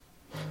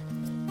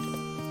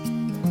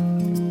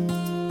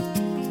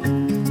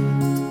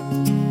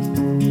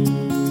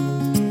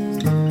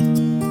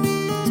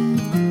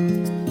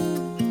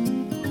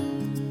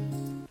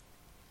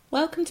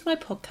my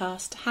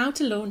podcast, How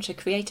to Launch a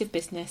Creative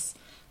Business,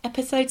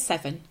 Episode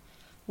 7,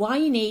 Why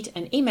You Need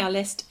an Email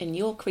List in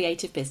Your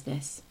Creative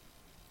Business.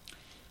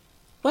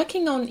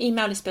 Working on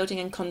email list building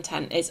and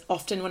content is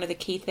often one of the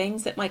key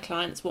things that my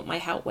clients want my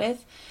help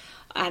with,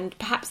 and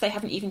perhaps they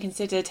haven't even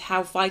considered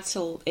how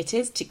vital it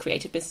is to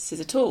creative businesses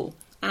at all.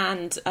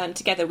 And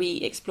together we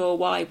explore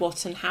why,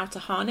 what and how to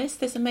harness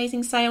this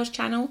amazing sales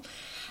channel.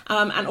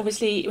 And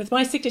obviously with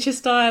my signature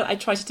style, I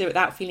try to do it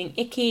without feeling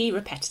icky,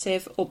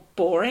 repetitive or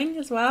boring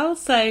as well.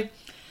 So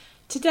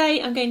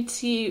today I'm going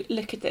to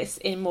look at this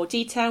in more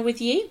detail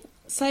with you.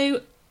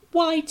 So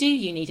why do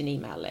you need an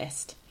email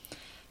list?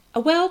 A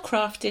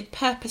well-crafted,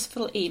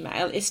 purposeful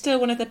email is still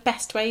one of the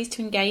best ways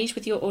to engage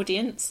with your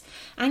audience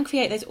and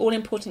create those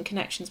all-important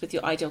connections with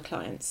your ideal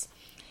clients.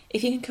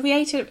 If you can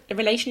create a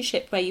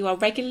relationship where you are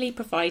regularly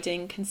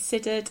providing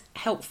considered,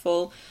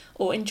 helpful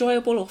or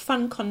enjoyable or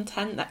fun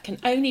content that can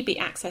only be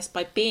accessed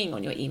by being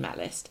on your email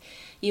list,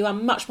 you are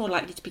much more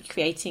likely to be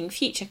creating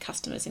future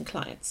customers and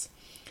clients.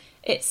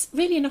 It's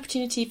really an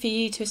opportunity for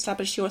you to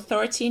establish your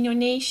authority in your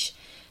niche,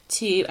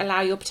 to allow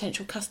your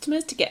potential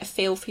customers to get a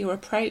feel for your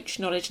approach,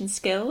 knowledge and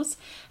skills,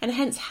 and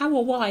hence how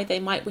or why they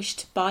might wish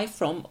to buy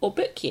from or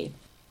book you.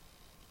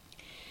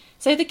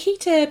 So the key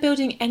to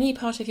building any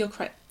part of your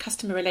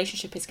customer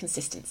relationship is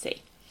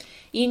consistency.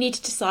 You need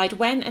to decide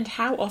when and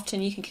how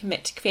often you can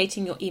commit to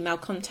creating your email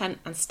content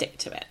and stick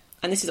to it.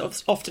 And this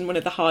is often one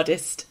of the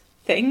hardest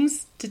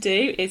things to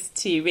do, is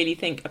to really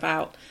think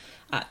about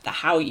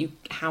how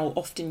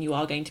often you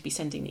are going to be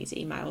sending these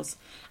emails,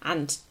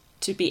 and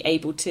to be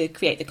able to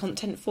create the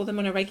content for them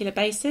on a regular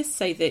basis,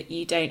 so that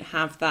you don't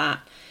have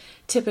that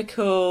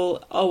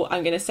typical,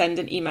 I'm going to send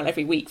an email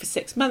every week for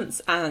 6 months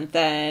and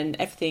then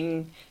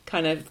everything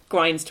kind of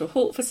grinds to a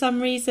halt for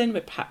some reason,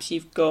 but perhaps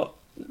you've got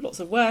lots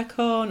of work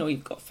on or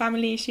you've got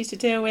family issues to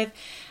deal with,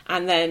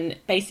 and then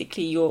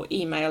basically your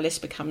email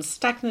list becomes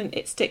stagnant.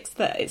 It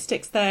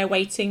sticks there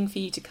waiting for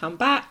you to come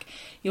back.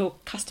 Your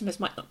customers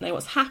might not know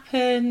what's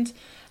happened.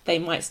 They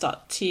might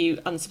start to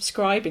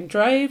unsubscribe in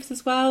droves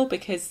as well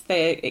because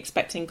they're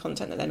expecting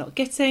content that they're not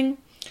getting.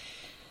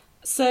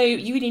 So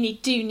you really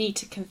do need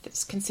to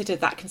consider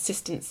that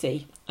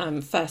consistency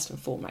first and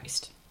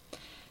foremost.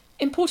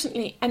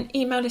 Importantly, an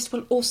email list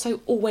will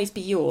also always be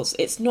yours.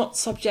 It's not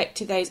subject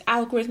to those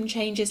algorithm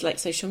changes like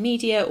social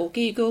media or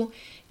Google.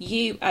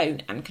 You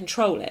own and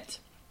control it.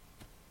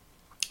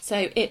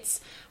 So it's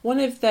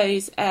one of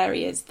those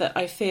areas that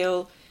I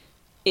feel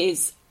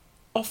is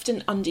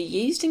often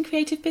underused in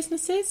creative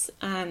businesses,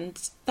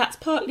 and that's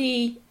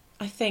partly,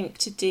 I think,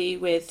 to do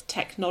with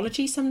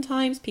technology.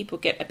 Sometimes people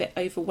get a bit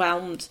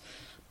overwhelmed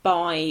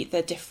by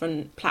the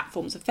different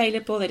platforms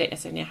available. They don't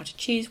necessarily know how to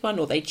choose one,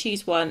 or they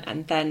choose one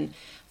and then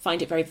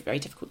find it very, very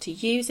difficult to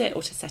use it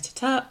or to set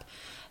it up.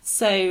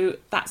 So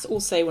that's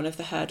also one of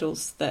the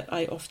hurdles that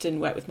I often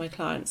work with my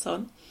clients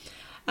on.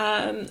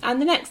 And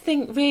the next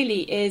thing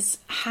really is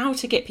how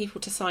to get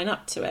people to sign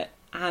up to it.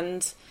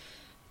 And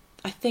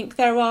I think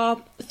there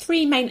are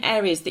 3 main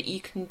areas that you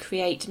can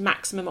create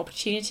maximum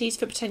opportunities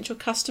for potential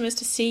customers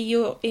to see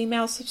your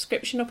email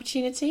subscription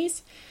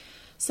opportunities.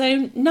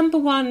 So number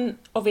 1,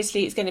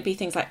 obviously, is going to be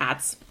things like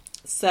ads.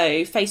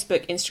 So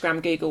Facebook,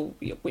 Instagram, Google,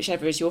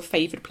 whichever is your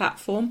favourite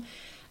platform.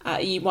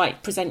 You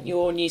might present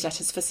your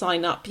newsletters for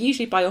sign up,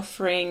 usually by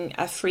offering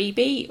a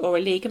freebie or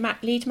a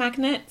lead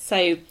magnet.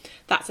 So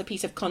that's a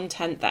piece of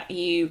content that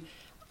you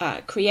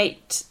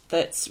create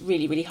that's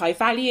really, really high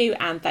value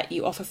and that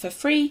you offer for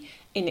free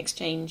in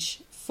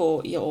exchange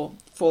for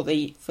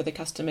the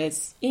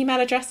customers' email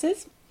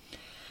addresses.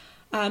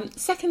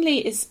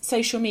 Secondly is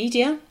social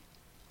media.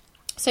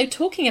 So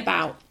talking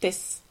about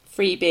this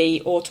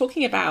freebie or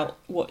talking about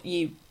what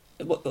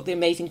the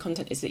amazing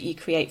content is that you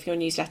create for your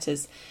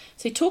newsletters.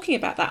 So talking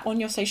about that on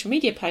your social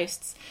media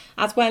posts,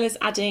 as well as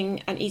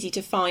adding an easy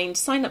to find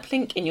sign up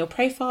link in your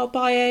profile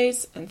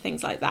bios and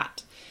things like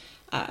that.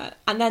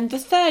 And then the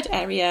third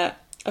area,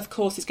 of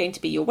course, is going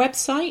to be your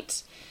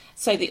website.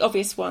 So the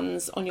obvious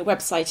ones on your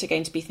website are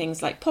going to be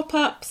things like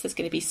pop-ups. There's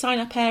going to be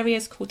sign-up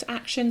areas, call to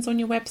actions on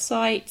your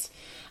website,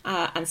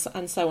 and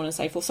so on and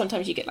so forth.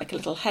 Sometimes you get like a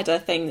little header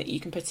thing that you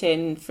can put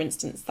in. For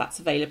instance, that's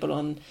available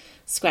on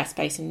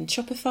Squarespace and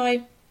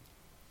Shopify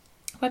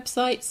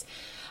websites.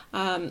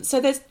 So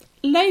there's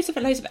loads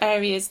of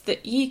areas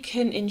that you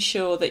can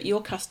ensure that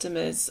your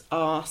customers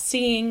are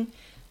seeing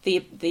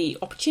the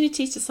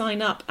opportunities to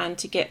sign up and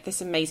to get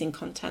this amazing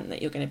content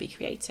that you're going to be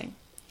creating.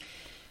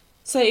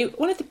 So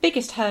one of the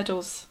biggest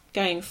hurdles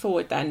going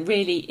forward then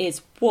really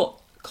is what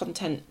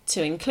content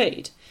to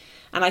include.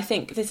 And I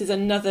think this is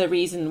another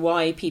reason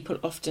why people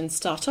often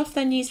start off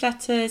their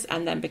newsletters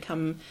and then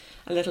become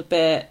a little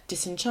bit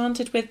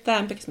disenchanted with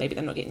them because maybe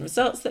they're not getting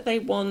results that they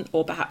want,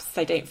 or perhaps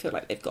they don't feel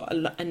like they've got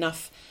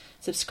enough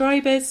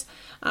subscribers.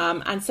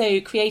 And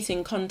so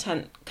creating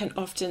content can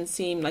often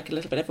seem like a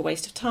little bit of a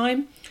waste of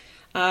time.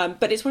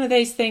 But it's one of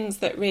those things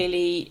that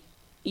really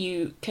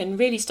you can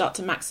really start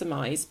to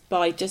maximise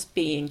by just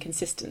being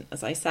consistent,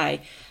 as I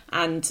say,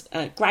 and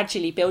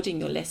gradually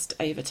building your list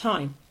over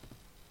time.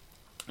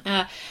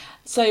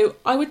 So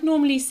I would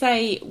normally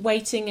say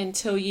waiting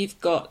until you've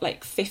got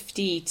like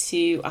 50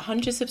 to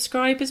 100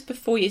 subscribers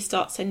before you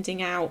start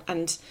sending out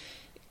and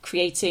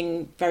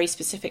creating very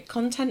specific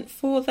content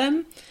for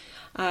them.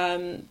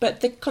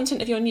 But the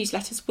content of your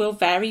newsletters will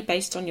vary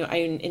based on your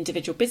own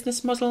individual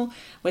business model,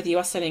 whether you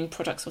are selling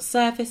products or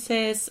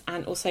services,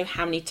 and also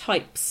how many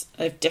types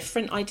of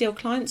different ideal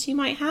clients you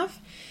might have.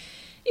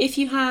 If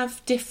you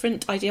have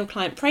different ideal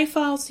client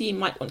profiles, you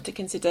might want to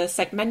consider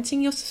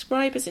segmenting your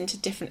subscribers into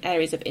different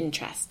areas of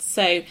interest.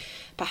 So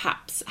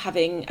perhaps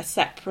having a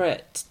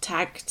separate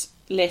tagged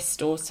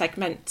list or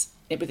segment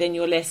within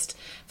your list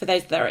for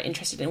those that are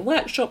interested in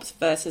workshops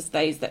versus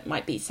those that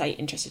might be, say,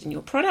 interested in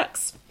your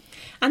products.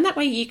 And that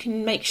way you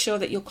can make sure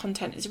that your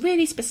content is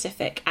really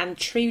specific and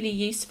truly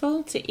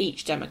useful to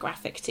each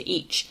demographic, to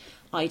each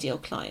ideal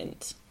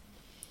client.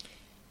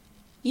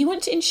 You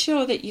want to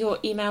ensure that your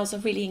emails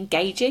are really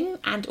engaging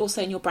and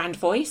also in your brand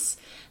voice.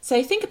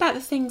 So think about the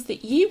things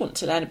that you want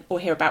to learn or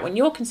hear about when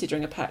you're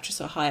considering a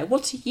purchase or hire.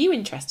 What are you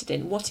interested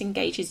in? What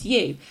engages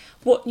you?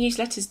 What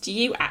newsletters do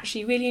you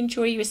actually really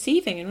enjoy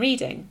receiving and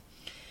reading?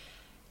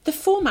 The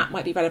format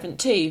might be relevant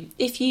too.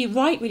 If you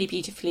write really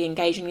beautifully,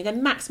 engagingly,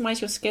 then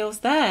maximise your skills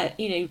there.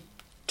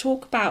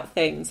 Talk about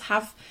things,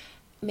 have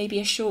maybe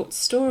a short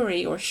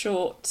story or a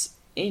short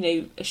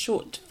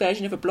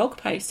version of a blog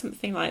post,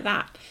 something like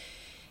that.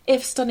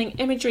 If stunning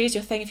imagery is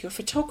your thing, if you're a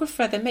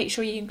photographer, then make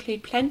sure you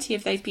include plenty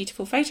of those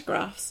beautiful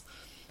photographs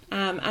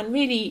and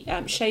really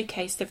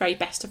showcase the very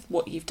best of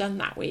what you've done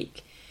that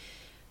week.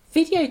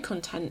 Video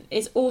content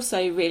is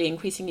also really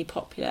increasingly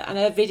popular, and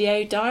a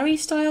video diary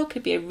style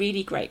could be a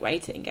really great way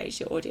to engage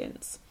your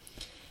audience.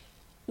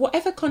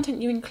 Whatever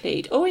content you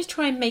include, always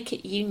try and make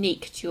it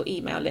unique to your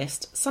email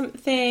list,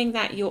 something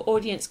that your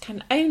audience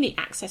can only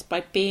access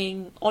by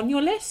being on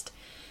your list.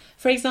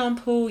 For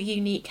example,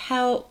 unique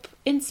help,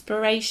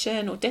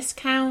 inspiration or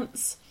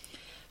discounts,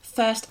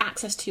 first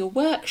access to your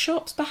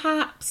workshops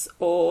perhaps,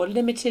 or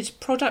limited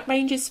product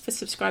ranges for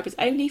subscribers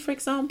only, for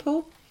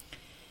example.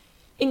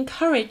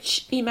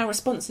 Encourage email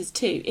responses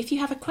too. If you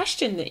have a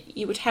question that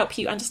would help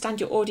you understand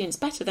your audience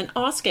better, then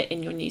ask it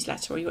in your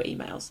newsletter or your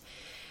emails.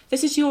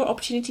 This is your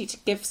opportunity to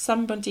give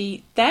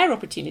somebody their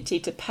opportunity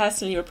to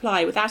personally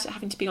reply without it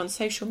having to be on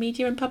social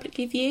media and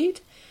publicly viewed.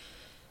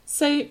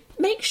 So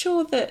make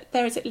sure that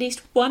there is at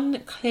least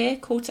one clear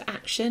call to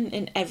action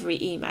in every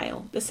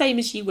email, the same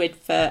as you would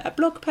for a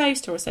blog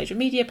post or a social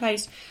media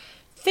post.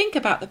 Think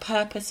about the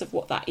purpose of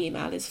what that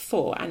email is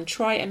for and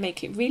try and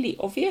make it really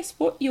obvious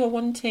what you're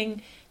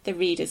wanting the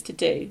readers to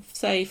do.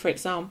 So, for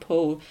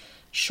example,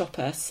 shop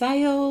a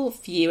sale,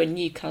 view a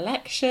new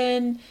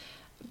collection,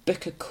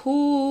 book a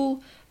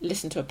call,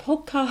 listen to a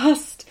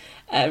podcast,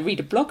 read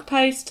a blog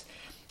post.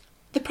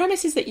 The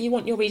premise is that you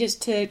want your readers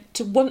to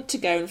want to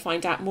go and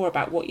find out more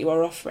about what you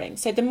are offering.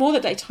 So the more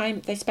that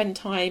they spend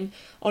time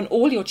on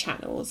all your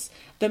channels,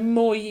 the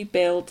more you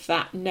build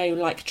that know,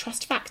 like,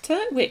 trust factor,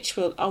 which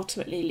will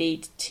ultimately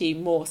lead to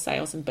more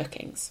sales and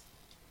bookings.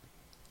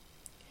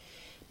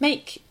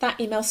 Make that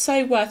email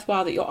so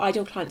worthwhile that your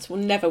ideal clients will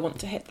never want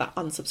to hit that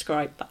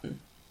unsubscribe button.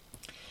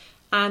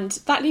 And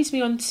that leads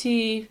me on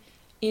to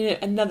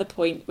another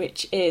point,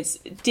 which is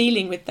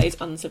dealing with those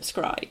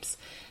unsubscribes.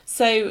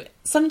 So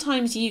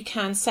sometimes you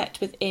can set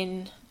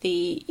within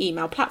the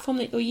email platform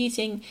that you're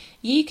using,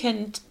 you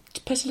can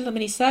put a little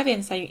mini survey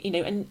and say,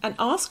 and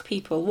ask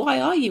people,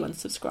 why are you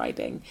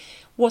unsubscribing?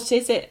 What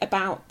is it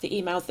about the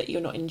emails that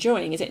you're not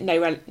enjoying? Is it no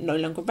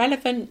longer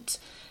relevant?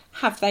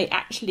 Have they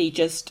actually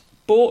just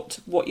bought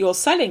what you're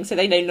selling so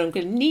they no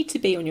longer need to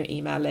be on your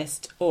email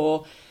list?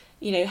 Or,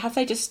 have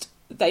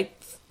they've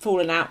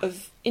fallen out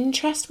of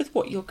interest with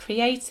what you're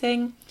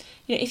creating?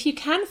 If you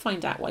can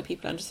find out why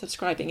people are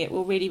unsubscribing, it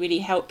will really, really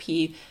help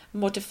you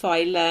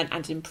modify, learn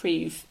and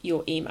improve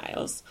your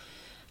emails.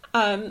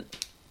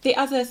 The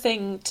other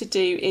thing to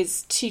do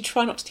is to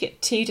try not to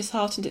get too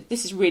disheartened.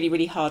 This is really,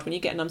 really hard when you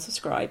get an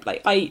unsubscribe.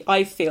 Like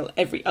I feel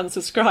every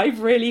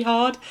unsubscribe really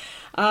hard,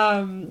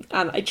 and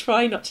I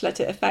try not to let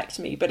it affect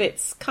me. But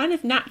it's kind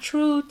of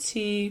natural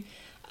to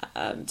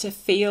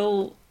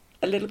feel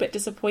a little bit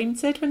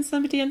disappointed when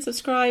somebody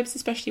unsubscribes,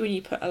 especially when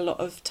you put a lot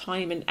of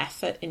time and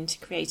effort into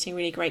creating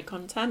really great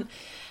content.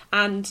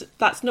 And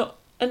that's not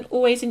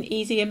always an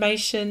easy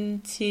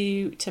emotion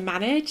to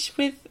manage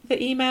with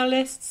the email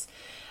lists.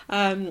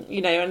 I've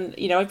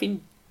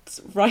been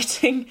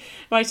writing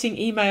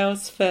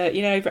emails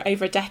for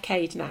over a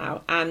decade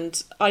now,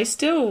 and I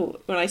still,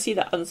 when I see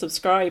that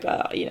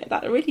unsubscriber,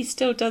 that really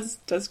still does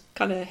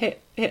kind of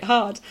hit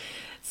hard.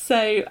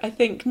 So I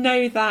think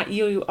know that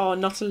you are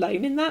not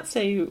alone in that.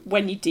 So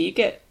when you do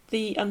get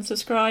the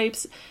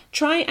unsubscribes,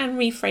 try and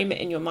reframe it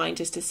in your mind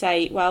as to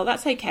say, well,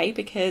 that's okay,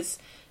 because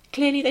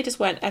clearly they just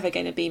weren't ever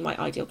going to be my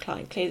ideal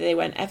client. Clearly they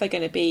weren't ever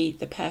going to be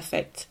the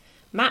perfect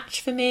match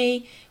for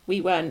me.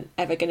 We weren't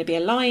ever going to be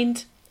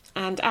aligned.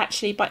 And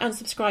actually, by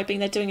unsubscribing,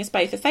 they're doing us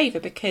both a favour,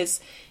 because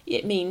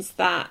it means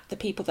that the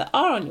people that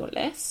are on your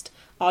list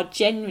are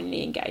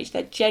genuinely engaged.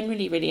 They're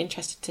genuinely really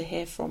interested to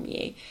hear from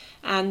you.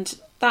 And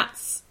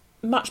that's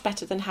much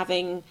better than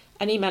having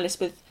an email list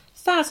with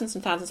thousands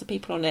and thousands of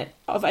people on it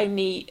of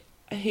only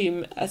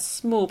whom a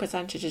small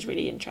percentage is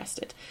really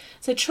interested.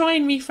 So try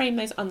and reframe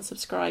those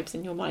unsubscribes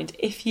in your mind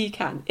if you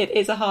can. It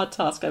is a hard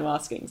task I'm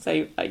asking,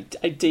 so I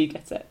do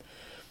get it.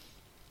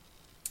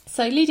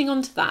 So leading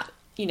on to that,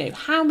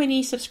 how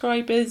many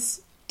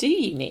subscribers do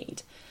you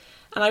need?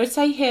 And I would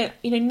say here,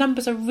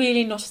 numbers are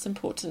really not as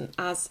important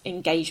as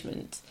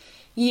engagement.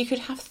 You could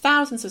have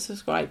thousands of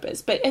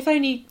subscribers, but if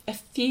only a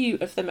few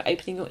of them are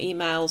opening your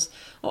emails,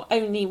 or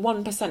only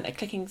 1% are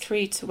clicking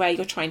through to where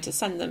you're trying to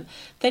send them,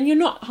 then you're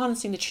not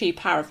harnessing the true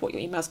power of what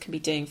your emails can be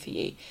doing for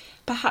you.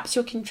 Perhaps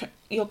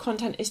your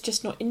content is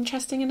just not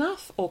interesting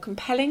enough or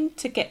compelling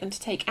to get them to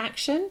take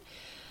action.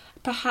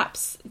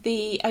 Perhaps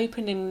the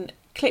open and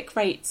click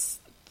rates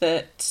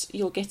that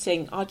you're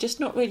getting are just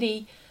not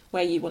really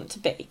where you want to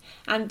be.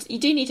 And you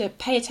do need to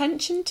pay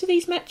attention to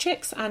these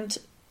metrics, and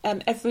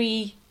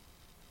every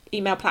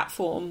email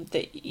platform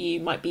that you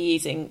might be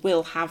using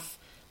will have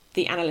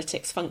the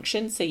analytics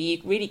function, so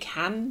you really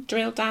can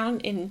drill down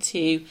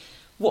into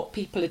what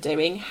people are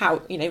doing,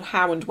 how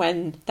and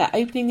when they're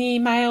opening the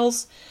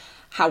emails,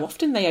 how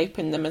often they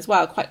open them as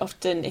well. Quite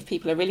often, if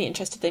people are really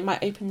interested, they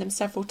might open them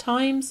several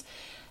times.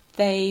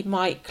 They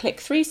might click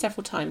through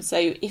several times.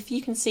 So if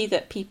you can see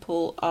that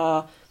people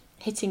are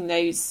hitting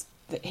those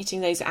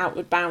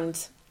outward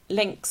bound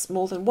links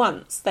more than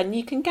once, then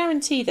you can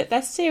guarantee that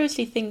they're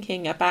seriously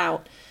thinking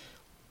about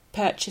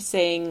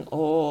purchasing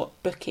or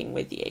booking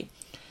with you.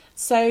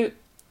 So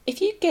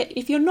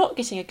if you're not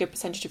getting a good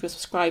percentage of your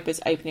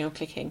subscribers opening or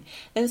clicking,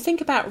 then think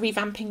about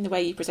revamping the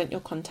way you present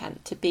your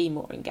content to be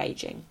more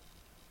engaging.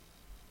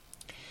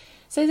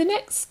 So the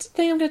next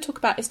thing I'm going to talk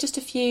about is just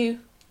a few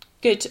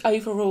good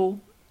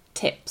overall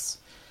tips.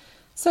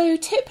 So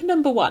tip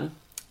number 1,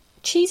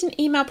 choose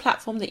an email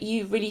platform that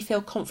you really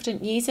feel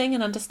confident using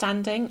and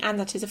understanding, and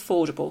that is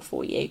affordable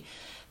for you.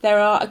 There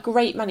are a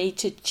great many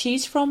to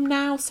choose from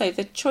now, so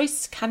the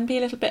choice can be a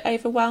little bit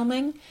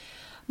overwhelming.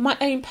 My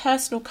own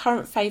personal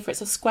current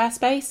favourites are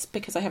Squarespace,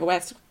 because I have a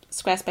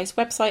Squarespace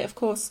website, of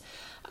course.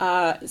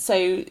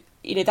 So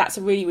that's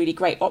a really, really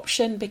great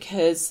option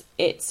because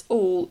it's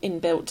all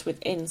inbuilt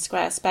within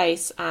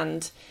Squarespace,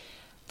 and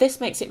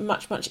this makes it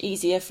much, much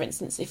easier. For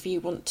instance, if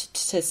you want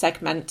to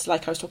segment,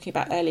 like I was talking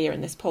about earlier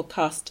in this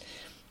podcast,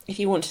 if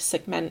you want to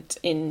segment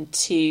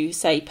into,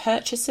 say,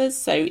 purchasers,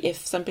 so if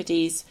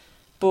somebody's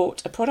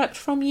bought a product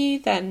from you,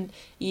 then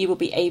you will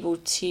be able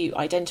to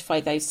identify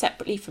those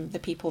separately from the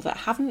people that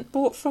haven't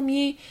bought from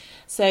you.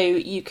 So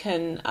you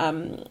can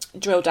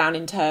drill down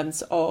in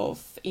terms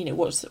of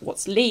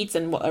what's leads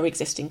and what are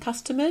existing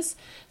customers.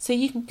 So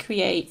you can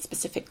create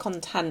specific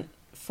content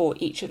for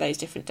each of those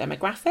different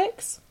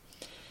demographics.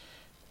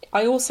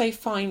 I also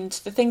find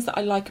the things that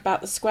I like about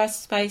the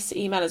Squarespace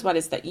email as well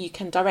is that you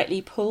can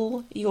directly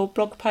pull your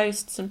blog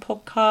posts and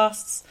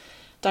podcasts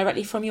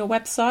directly from your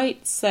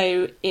website,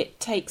 so it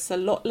takes a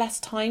lot less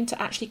time to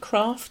actually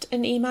craft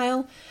an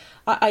email.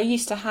 I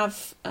used to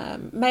have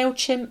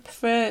MailChimp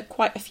for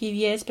quite a few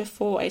years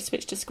before I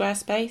switched to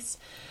Squarespace,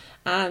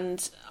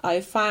 and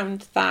I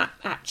found that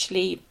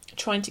actually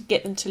trying to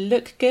get them to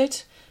look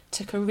good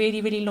took a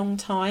really, really long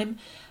time.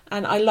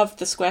 And I love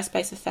the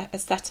Squarespace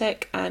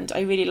aesthetic, and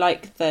I really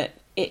like that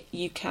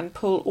you can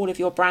pull all of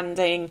your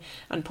branding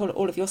and pull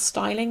all of your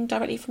styling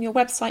directly from your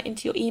website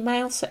into your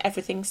email, so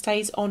everything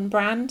stays on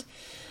brand.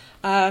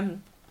 I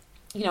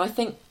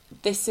think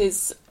this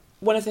is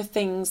one of the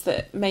things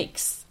that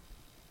makes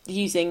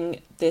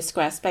using the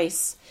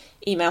Squarespace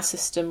email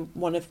system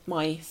one of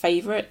my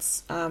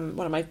favourites, one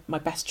of my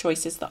best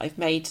choices that I've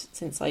made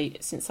since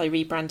I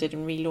rebranded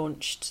and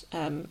relaunched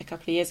a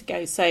couple of years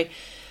ago. So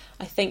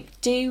I think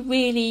do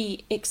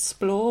really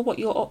explore what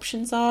your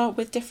options are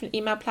with different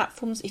email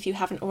platforms if you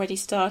haven't already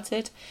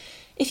started.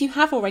 If you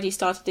have already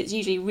started, it's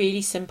usually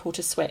really simple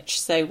to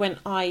switch. So when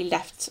I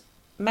left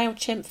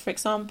MailChimp, for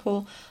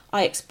example,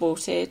 I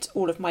exported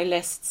all of my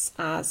lists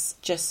as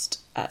just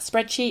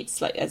spreadsheets,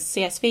 like as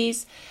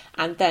CSVs,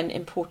 and then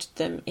imported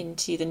them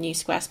into the new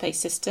Squarespace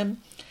system.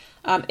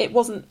 It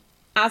wasn't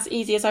as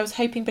easy as I was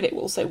hoping, but it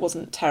also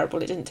wasn't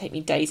terrible. It didn't take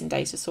me days and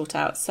days to sort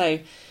out. So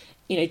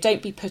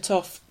don't be put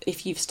off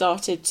if you've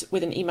started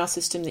with an email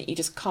system that you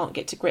just can't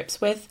get to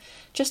grips with.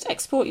 Just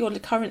export your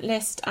current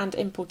list and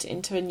import it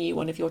into a new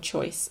one of your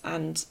choice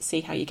and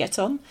see how you get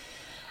on.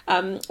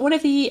 One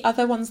of the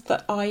other ones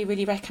that I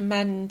really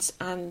recommend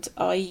and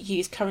I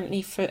use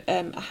currently for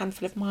a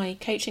handful of my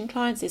coaching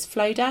clients is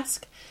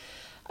Flowdesk.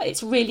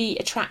 It's really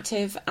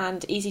attractive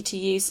and easy to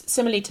use.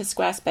 Similarly to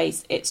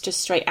Squarespace, it's just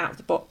straight out of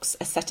the box,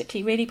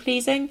 aesthetically really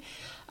pleasing.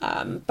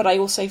 But I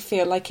also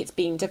feel like it's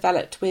being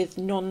developed with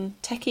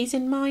non-techies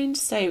in mind.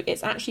 So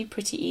it's actually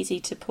pretty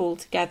easy to pull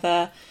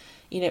together,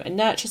 a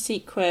nurture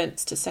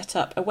sequence, to set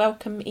up a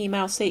welcome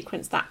email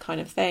sequence, that kind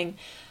of thing.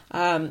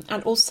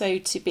 And also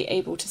to be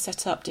able to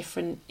set up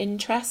different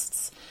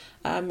interests,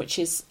 which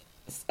is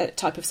a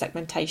type of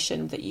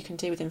segmentation that you can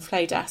do within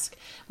Flowdesk,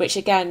 which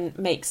again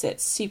makes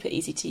it super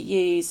easy to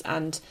use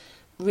and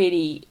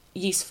really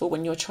useful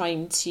when you're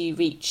trying to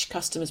reach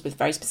customers with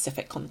very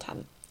specific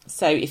content.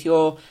 So if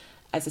you're,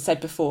 as I said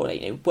before,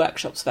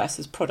 workshops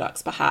versus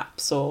products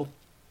perhaps, or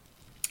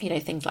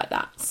things like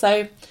that.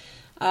 So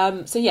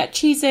So yeah,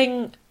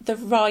 choosing the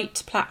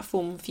right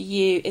platform for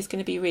you is going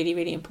to be really,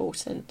 really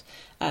important.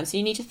 So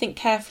you need to think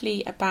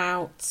carefully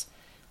about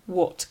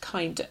what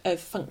kind of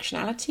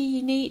functionality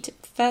you need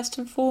first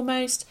and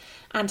foremost,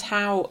 and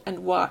how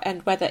and what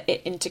and whether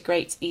it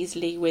integrates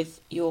easily with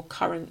your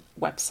current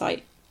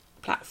website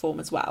platform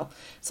as well.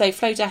 So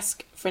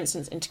Flowdesk, for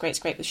instance, integrates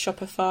great with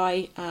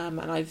Shopify, and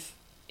I've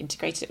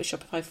integrated it with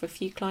Shopify for a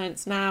few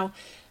clients now.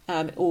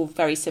 All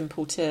very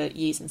simple to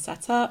use and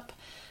set up.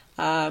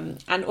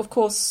 And of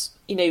course,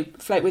 with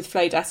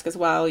Flowdesk as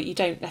well, you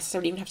don't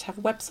necessarily even have to have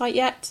a website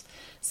yet.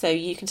 So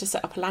you can just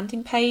set up a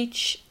landing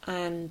page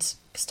and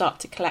start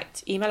to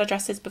collect email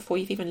addresses before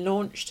you've even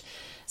launched.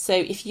 So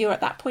if you're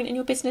at that point in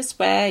your business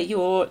where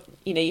you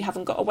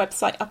haven't got a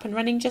website up and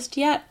running just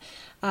yet,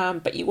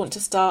 but you want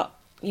to start,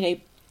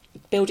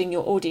 building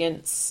your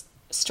audience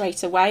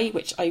straight away,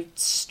 which I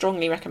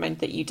strongly recommend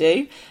that you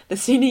do. The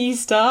sooner you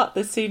start,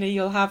 the sooner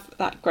you'll have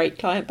that great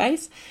client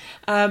base.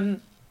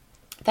 Then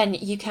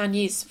you can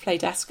use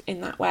Flowdesk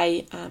in that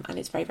way, and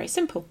it's very, very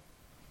simple.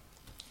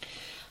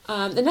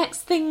 The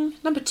next thing,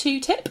 number 2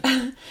 tip,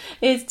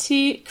 is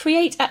to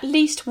create at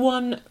least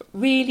one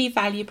really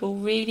valuable,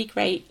 really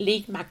great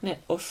lead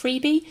magnet or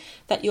freebie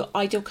that your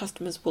ideal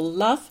customers will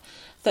love,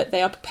 that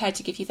they are prepared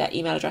to give you their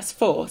email address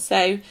for.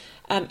 So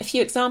a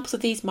few examples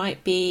of these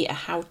might be a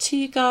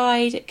how-to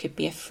guide, it could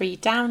be a free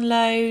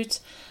download,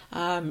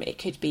 it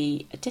could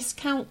be a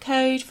discount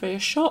code for your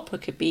shop,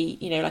 it could be,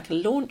 like a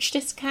launch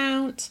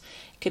discount,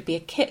 it could be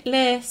a kit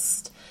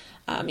list,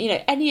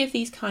 any of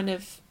these kind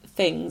of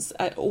things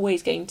are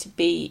always going to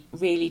be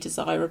really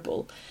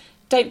desirable.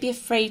 Don't be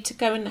afraid to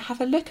go and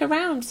have a look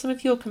around some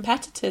of your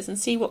competitors and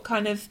see what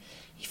kind of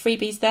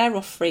freebies they're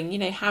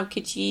offering. How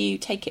could you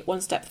take it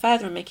one step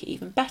further and make it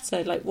even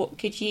better? Like, what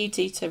could you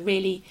do to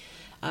really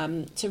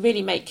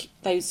make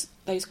those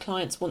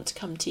clients want to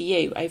come to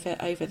you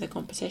over the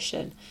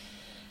competition?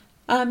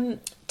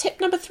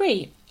 Tip number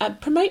 3,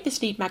 promote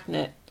this lead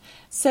magnet.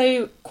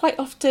 So quite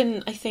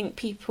often I think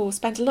people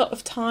spend a lot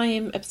of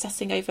time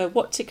obsessing over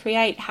what to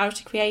create, how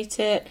to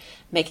create it,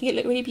 making it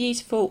look really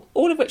beautiful,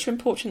 all of which are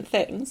important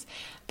things,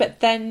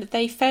 but then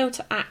they fail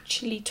to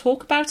actually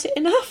talk about it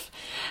enough.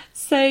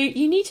 So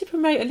you need to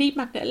promote a lead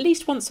magnet at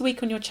least once a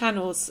week on your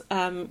channels,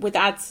 with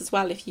ads as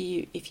well if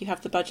you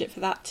have the budget for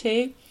that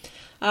too.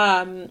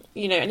 And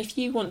if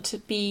you want to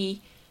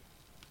be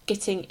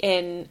getting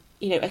in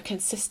a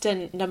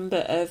consistent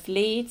number of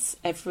leads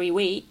every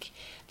week,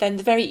 then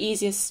the very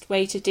easiest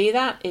way to do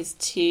that is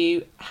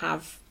to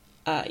have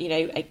a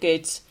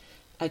good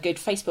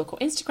Facebook or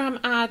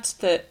Instagram ad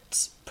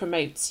that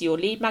promotes your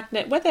lead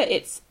magnet, whether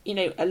it's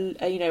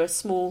a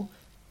small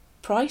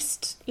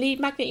priced lead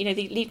magnet.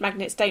 The lead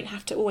magnets don't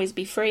have to always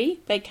be free,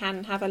 they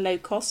can have a low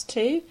cost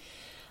too.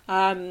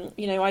 My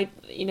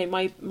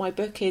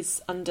book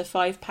is under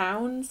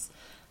 £5,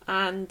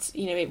 and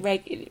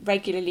it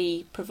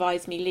regularly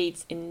provides me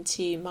leads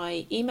into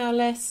my email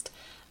list,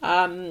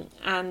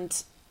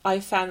 and I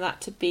found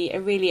that to be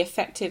a really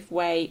effective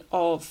way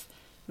of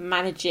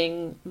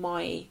managing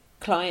my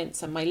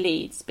clients and my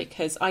leads,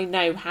 because I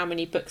know how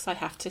many books I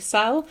have to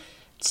sell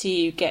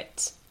to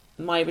get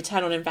my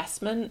return on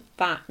investment.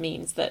 That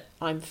means that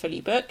I'm fully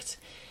booked,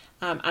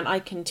 and I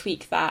can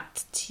tweak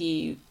that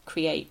to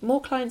create more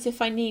clients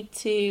if I need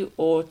to,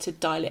 or to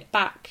dial it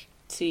back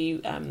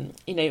to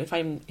if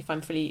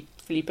I'm fully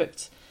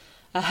booked,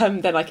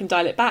 then I can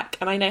dial it back,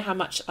 and I know how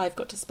much I've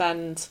got to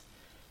spend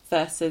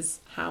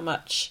versus how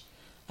much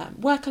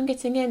work I'm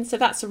getting in. So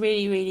that's a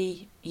really,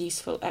 really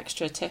useful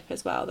extra tip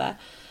as well there.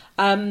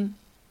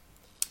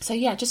 So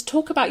yeah, just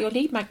talk about your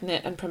lead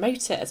magnet and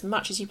promote it as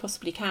much as you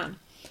possibly can.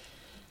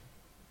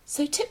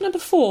 So tip number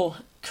 4,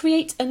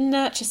 create a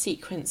nurture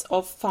sequence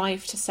of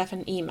 5 to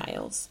 7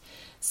 emails.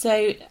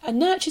 So a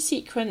nurture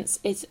sequence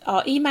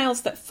are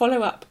emails that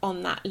follow up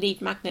on that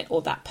lead magnet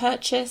or that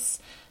purchase,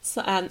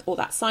 or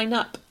that sign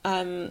up.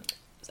 So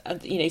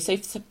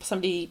if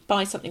somebody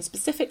buys something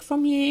specific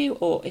from you,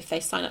 or if they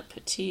sign up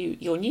to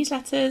your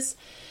newsletters,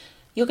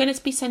 you're going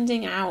to be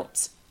sending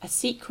out a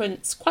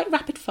sequence quite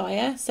rapid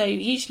fire, so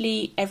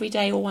usually every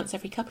day or once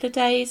every couple of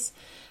days,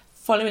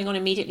 following on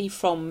immediately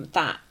from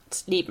that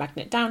lead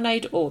magnet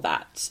download or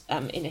that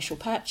initial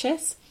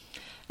purchase.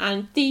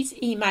 And these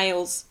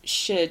emails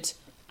should,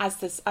 as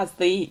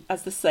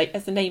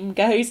the name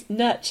goes,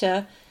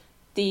 nurture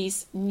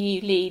these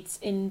new leads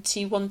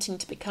into wanting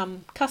to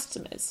become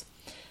customers.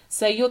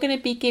 So you're going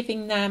to be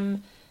giving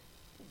them,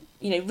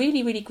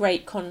 really, really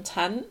great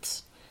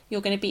content.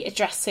 You're going to be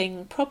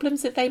addressing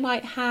problems that they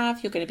might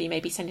have. You're going to be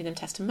maybe sending them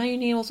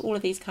testimonials, all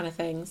of these kind of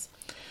things.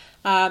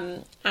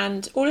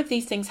 And all of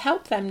these things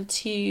help them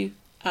to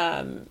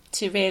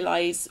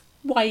realise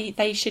why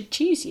they should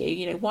choose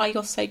you, why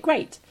you're so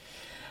great.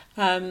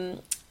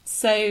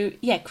 So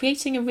yeah,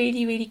 creating a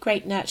really, really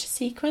great nurture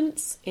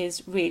sequence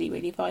is really,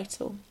 really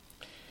vital.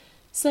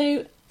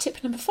 So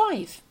tip number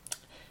 5.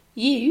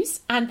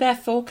 Use and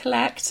therefore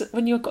collect,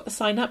 when you've got the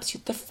sign-ups,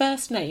 the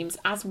first names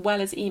as well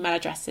as email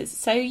addresses,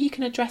 so you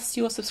can address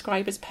your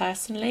subscribers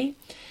personally.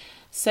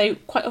 So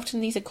quite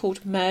often these are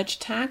called merge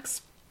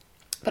tags.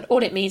 But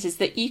all it means is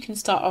that you can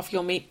start off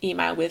your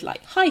email with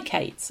like, "Hi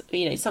Kate,"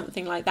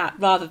 something like that,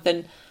 rather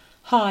than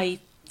 "Hi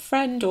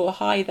friend" or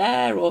 "Hi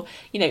there," or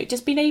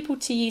just being able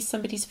to use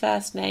somebody's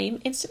first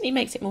name instantly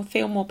makes it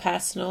feel more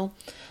personal,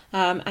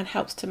 and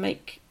helps to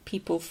make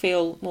people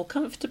feel more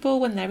comfortable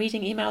when they're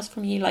reading emails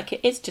from you, like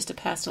it is just a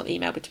personal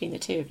email between the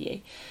two of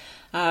you.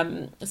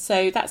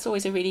 So that's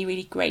always a really,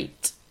 really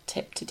great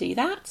tip to do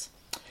that.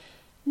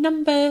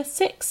 Number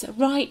 6,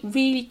 write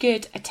really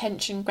good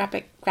attention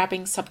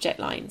grabbing subject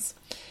lines.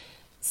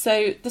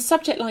 So the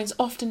subject lines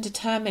often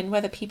determine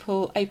whether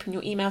people open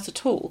your emails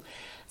at all.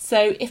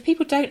 So if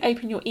people don't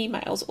open your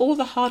emails, all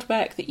the hard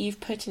work that you've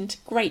put into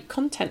great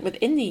content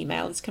within the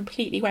email is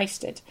completely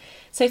wasted.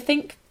 So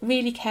think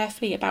really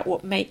carefully about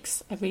what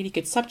makes a really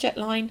good subject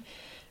line.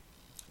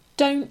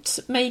 Don't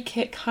make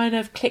it kind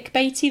of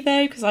clickbaity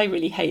though, because I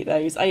really hate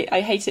those.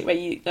 I hate it where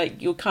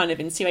you're kind of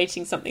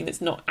insinuating something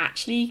that's not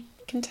actually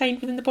contained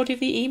within the body of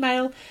the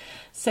email.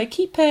 So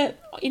keep it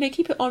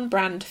on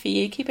brand for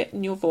you, keep it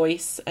in your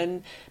voice,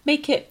 and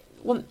make it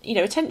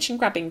attention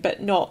grabbing,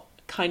 but not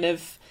kind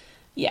of,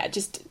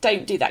 just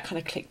don't do that kind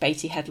of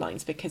clickbaity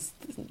headlines, because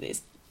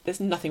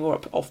there's nothing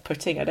more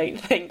off-putting, I don't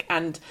think,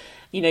 and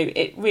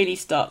it really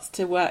starts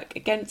to work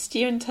against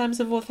you in terms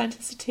of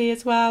authenticity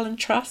as well, and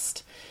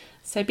trust.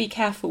 So be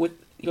careful with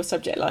your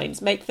subject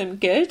lines. Make them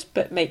good,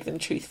 but make them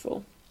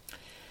truthful.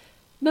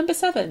 Number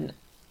 7,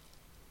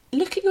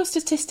 look at your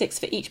statistics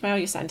for each mail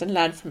you send and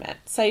learn from it.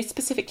 So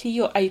specifically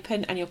your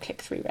open and your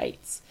click-through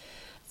rates.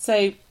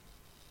 So,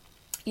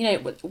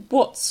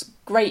 what's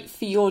great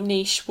for your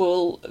niche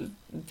will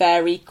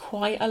vary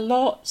quite a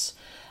lot.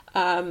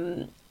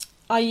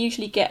 I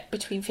usually get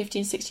between 50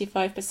 and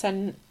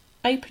 65%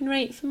 open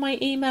rate for my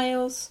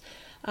emails,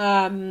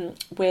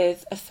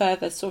 with a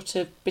further sort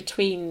of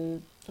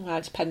between,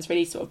 it depends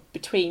really, sort of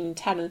between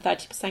 10 and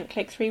 30%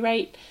 click-through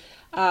rate.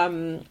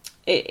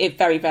 It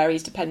very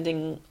varies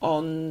depending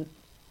on,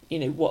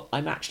 what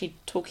I'm actually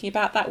talking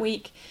about that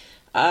week.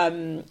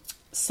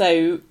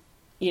 So,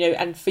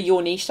 and for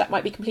your niche, that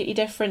might be completely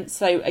different.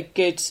 So a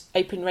good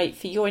open rate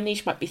for your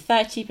niche might be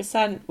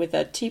 30% with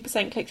a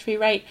 2% click-through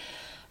rate.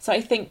 So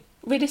I think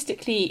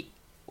realistically,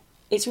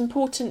 it's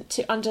important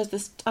to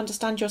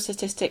understand your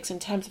statistics in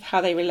terms of how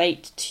they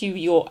relate to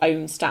your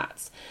own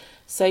stats.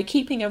 So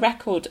keeping a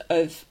record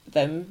of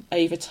them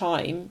over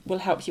time will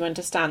help you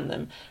understand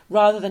them,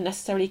 rather than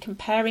necessarily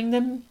comparing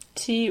them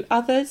to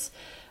others,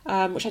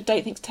 which I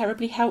don't think is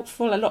terribly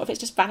helpful. A lot of it's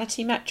just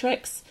vanity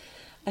metrics.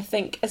 I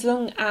think as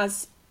long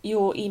as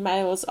your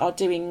emails are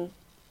doing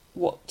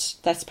what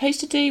they're supposed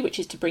to do, which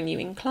is to bring you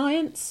in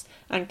clients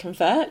and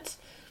convert,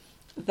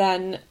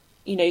 then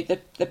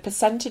the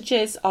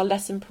percentages are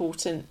less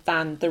important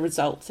than the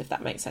results, if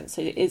that makes sense.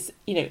 So it is,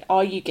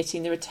 are you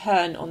getting the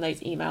return on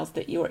those emails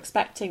that you're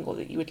expecting or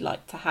that you would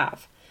like to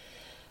have?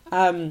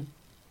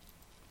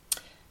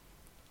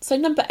 So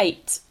number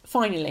 8,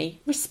 finally,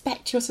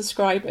 respect your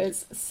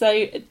subscribers.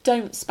 So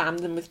don't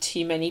spam them with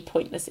too many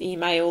pointless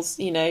emails.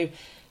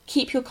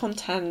 Keep your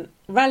content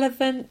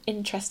relevant,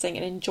 interesting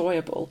and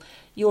enjoyable.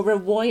 You're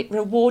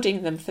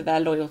rewarding them for their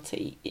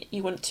loyalty.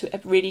 You want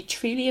to really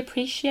truly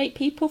appreciate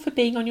people for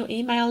being on your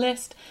email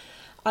list.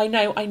 I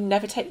know I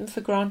never take them for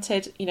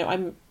granted.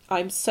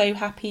 I'm so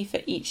happy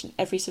for each and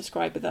every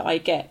subscriber that I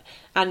get,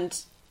 and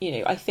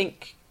I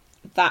think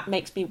that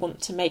makes me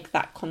want to make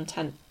that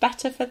content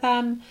better for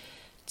them,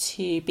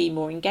 to be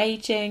more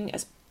engaging,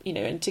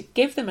 and to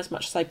give them as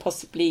much as I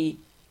possibly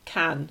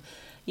can.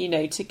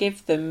 To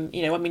give them,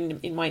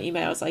 in my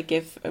emails, I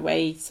give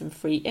away some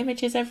free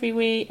images every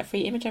week, a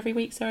free image every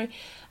week, sorry.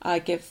 I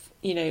give,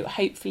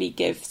 hopefully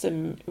give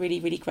some really,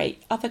 really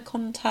great other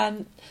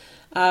content.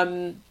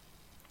 When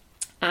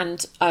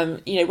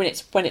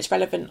it's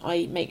relevant,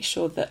 I make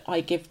sure that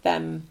I give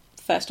them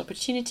first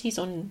opportunities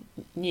on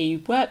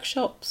new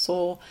workshops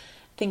or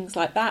things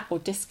like that, or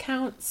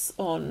discounts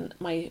on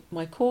my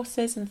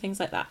courses and things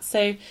like that.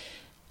 So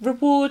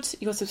reward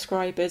your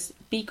subscribers,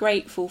 be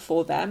grateful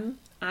for them,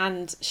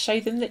 and show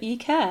them that you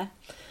care.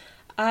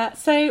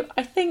 So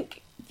I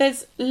think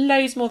there's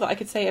loads more that I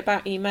could say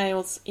about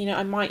emails.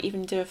 I might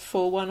even do a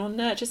full one on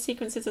nurture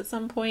sequences at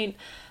some point.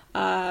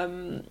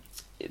 But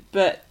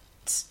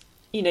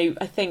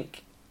I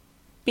think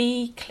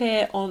be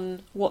clear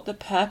on what the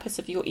purpose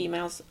of your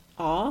emails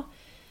are.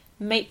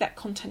 Make that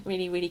content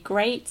really, really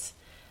great,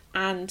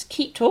 and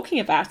keep talking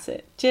about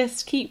it.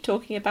 Just keep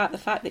talking about the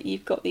fact that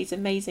you've got these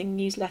amazing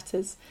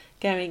newsletters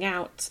going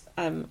out,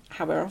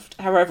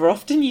 however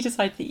often you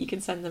decide that you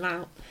can send them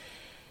out.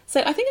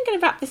 So I think I'm going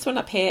to wrap this one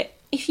up here.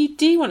 If you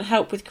do want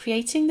help with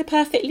creating the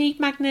perfect lead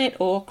magnet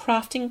or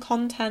crafting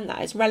content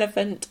that is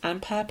relevant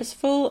and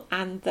purposeful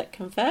and that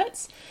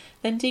converts,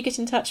 then do get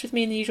in touch with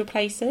me in the usual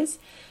places,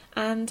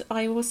 and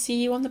I will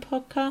see you on the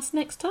podcast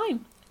next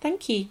time.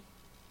 Thank you.